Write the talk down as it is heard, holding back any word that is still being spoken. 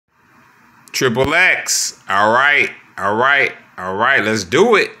Triple X. All right. Let's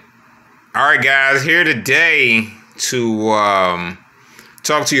do it. All right, guys. Here today to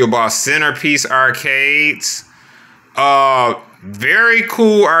talk to you about Centerpiece Arcades. Very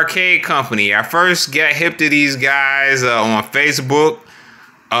cool arcade company. I first got hip to these guys on Facebook.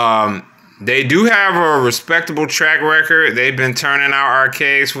 They do have a respectable track record. They've been turning out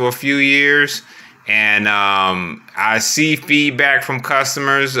arcades for a few years. And I see feedback from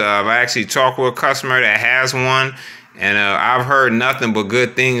customers. I actually talked with a customer that has one. And I've heard nothing but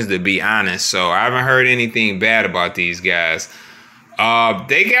good things, to be honest. So I haven't heard anything bad about these guys.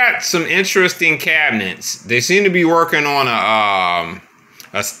 They got some interesting cabinets. They seem to be working on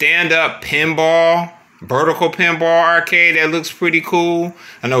a stand-up pinball, vertical pinball arcade that looks pretty cool.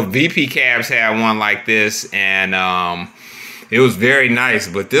 I know VP Cabs had one like this, and it was very nice.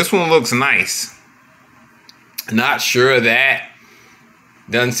 But this one looks nice. Not sure of that.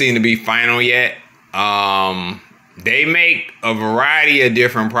 Doesn't seem to be final yet. They make a variety of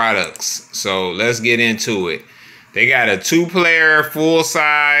different products. So let's get into it. They got a 2-player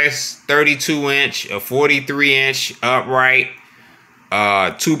full-size 32-inch, a 43-inch upright,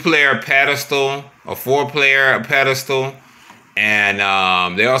 2-player pedestal, a 4-player pedestal, and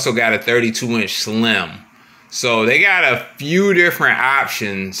they also got a 32-inch slim. So they got a few different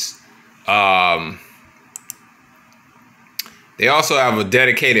options. They also have a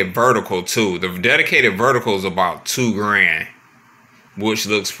dedicated vertical too. The dedicated vertical is about $2 grand, which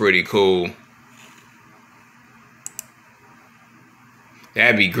looks pretty cool.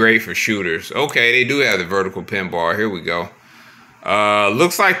 That'd be great for shooters. Okay, they do have the vertical pinball. Here we go.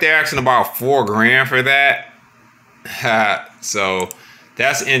 Looks like they're asking about $4 grand for that. So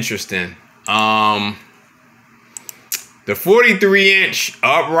that's interesting. The 43-inch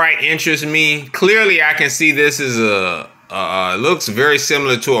upright interests me. Clearly, I can see this is looks very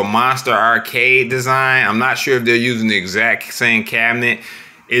similar to a Monster Arcade design. I'm not sure if they're using the exact same cabinet.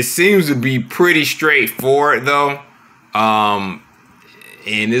 It seems to be pretty straightforward though.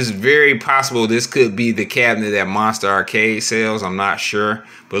 And it's very possible this could be the cabinet that Monster Arcade sells. I'm not sure,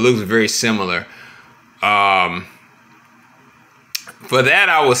 but it looks very similar. For that,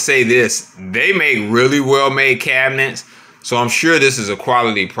 I would say this. They make really well-made cabinets, so I'm sure this is a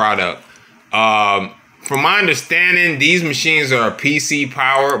quality product. From my understanding, these machines are PC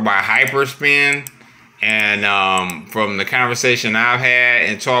powered by Hyperspin. And from the conversation I've had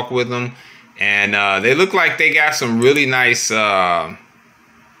and talked with them, and they look like they got some really nice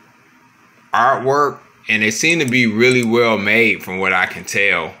artwork, and they seem to be really well made from what I can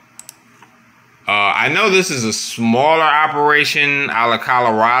tell. I know this is a smaller operation a la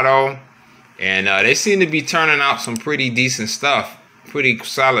Colorado, and they seem to be turning out some pretty decent stuff, pretty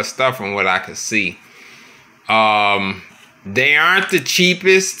solid stuff from what I could see. They aren't the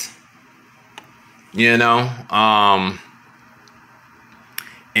cheapest, you know,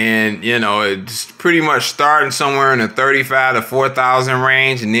 and you know, it's pretty much starting somewhere in the 35 to 4,000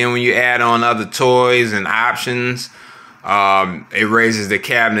 range, and then when you add on other toys and options, it raises the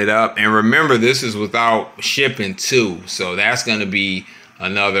cabinet up. And remember, this is without shipping too, so that's going to be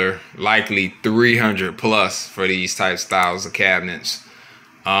another likely 300 plus for these type styles of cabinets.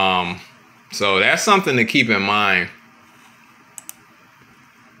 So that's something to keep in mind.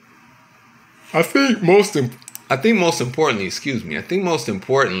 I think most importantly,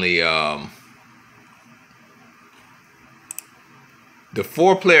 the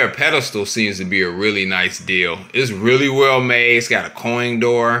 4-player pedestal seems to be a really nice deal. It's really well made. It's got a coin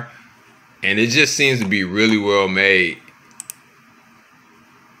door, and it just seems to be really well made.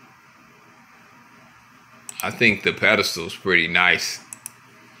 I think the pedestal is pretty nice.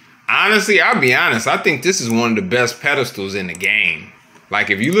 Honestly, I'll be honest, I think this is one of the best pedestals in the game. Like,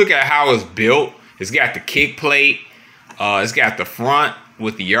 if you look at how it's built, it's got the kick plate, it's got the front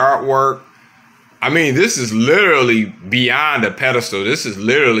with the artwork. I mean, this is literally beyond a pedestal. This is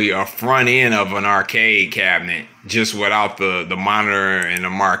literally a front end of an arcade cabinet, just without the monitor and the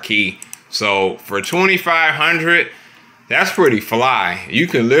marquee. So for $2,500, that's pretty fly. You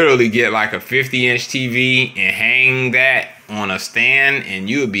can literally get like a 50-inch TV and hang that on a stand, and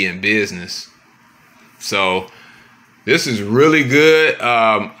you would be in business. So this is really good.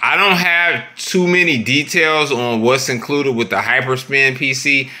 I don't have too many details on what's included with the Hyperspin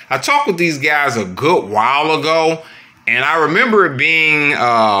PC. I talked with these guys a good while ago, and I remember it being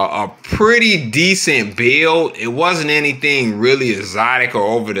a pretty decent build. It wasn't anything really exotic or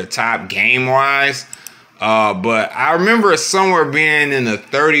over the top game-wise. But I remember it somewhere being in the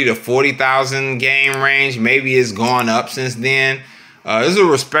 30 to 40,000 game range. Maybe it's gone up since then. It's a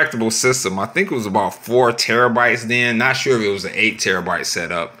respectable system. I think it was about 4 terabytes then. Not sure if it was an 8 terabyte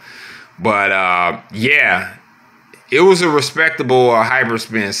setup. But yeah, it was a respectable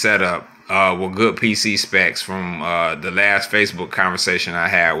hyperspin setup with good PC specs from the last Facebook conversation I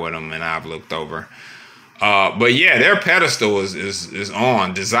had with them, and I've looked over. But yeah, their pedestal is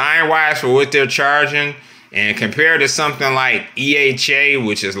on design wise for what they're charging, and compared to something like EHA,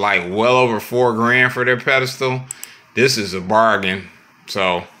 which is like well over $4,000 for their pedestal, this is a bargain.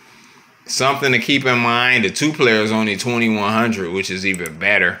 So something to keep in mind. The 2-player is only $2,100, which is even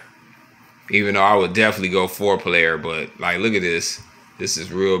better. Even though I would definitely go 4-player, but like, look at this. This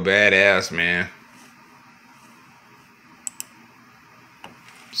is real badass, man.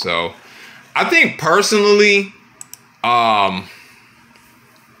 So I think personally,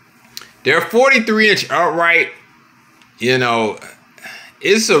 their 43-inch upright, you know,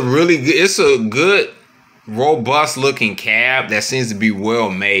 it's a good, robust looking cab that seems to be well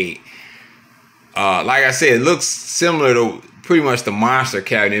made. Like I said, it looks similar to pretty much the Monster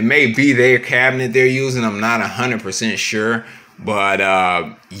cabinet. It may be their cabinet they're using. I'm not 100% sure, but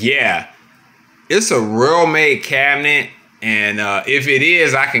yeah, it's a real made cabinet. And if it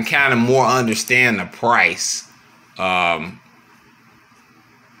is, I can kind of more understand the price.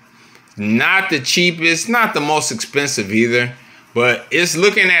 Not the cheapest, not the most expensive either, but it's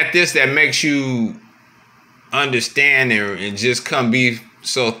looking at this that makes you understand and just be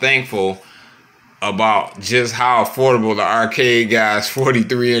so thankful about just how affordable the Arcade Guys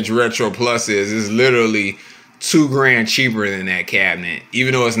 43-inch Retro Plus is. It's literally $2,000 cheaper than that cabinet.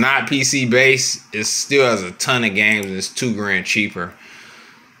 Even though it's not PC based, it still has a ton of games and it's $2,000 cheaper.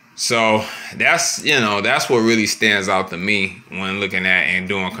 So that's, you know, that's what really stands out to me when looking at and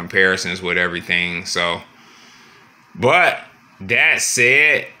doing comparisons with everything. So, but that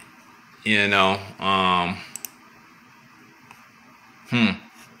said, you know,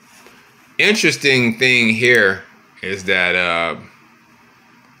 interesting thing here is that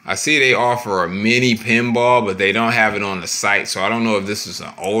I see they offer a mini pinball, but they don't have it on the site. So I don't know if this is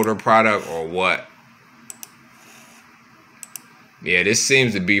an older product or what. Yeah, this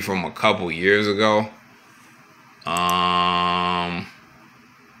seems to be from a couple years ago.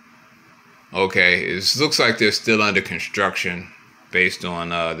 Okay, it looks like they're still under construction based on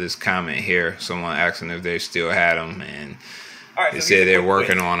this comment here. Someone asking if they still had them, and they said they're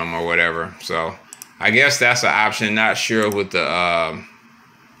working on them or whatever. So I guess that's an option. Not sure what the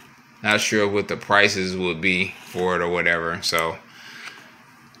prices would be for it or whatever. So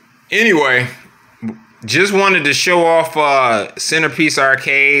anyway, just wanted to show off Centerpiece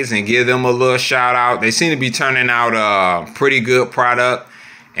Arcades and give them a little shout out. They seem to be turning out a pretty good product,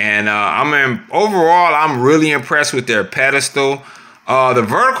 and overall I'm really impressed with their pedestal. The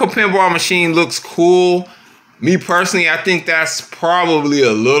vertical pinball machine looks cool. Me personally, I think that's probably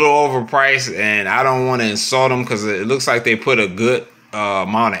a little overpriced, and I don't want to insult them because it looks like they put a good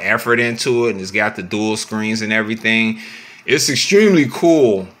amount of effort into it, and it's got the dual screens and everything. It's extremely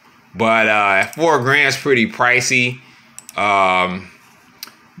cool, but $4,000 is pretty pricey.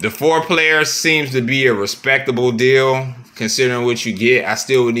 The 4-player seems to be a respectable deal considering what you get. I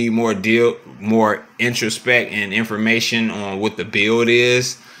still would need more introspect and information on what the build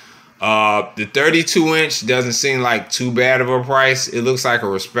is. The 32-inch doesn't seem like too bad of a price. It looks like a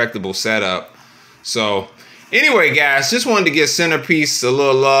respectable setup. So anyway, guys, just wanted to give Centerpiece a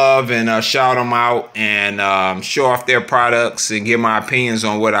little love and shout them out and show off their products and give my opinions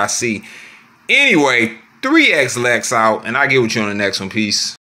on what I see. Anyway, 3X Lex out, and I'll get with you on the next one. Peace.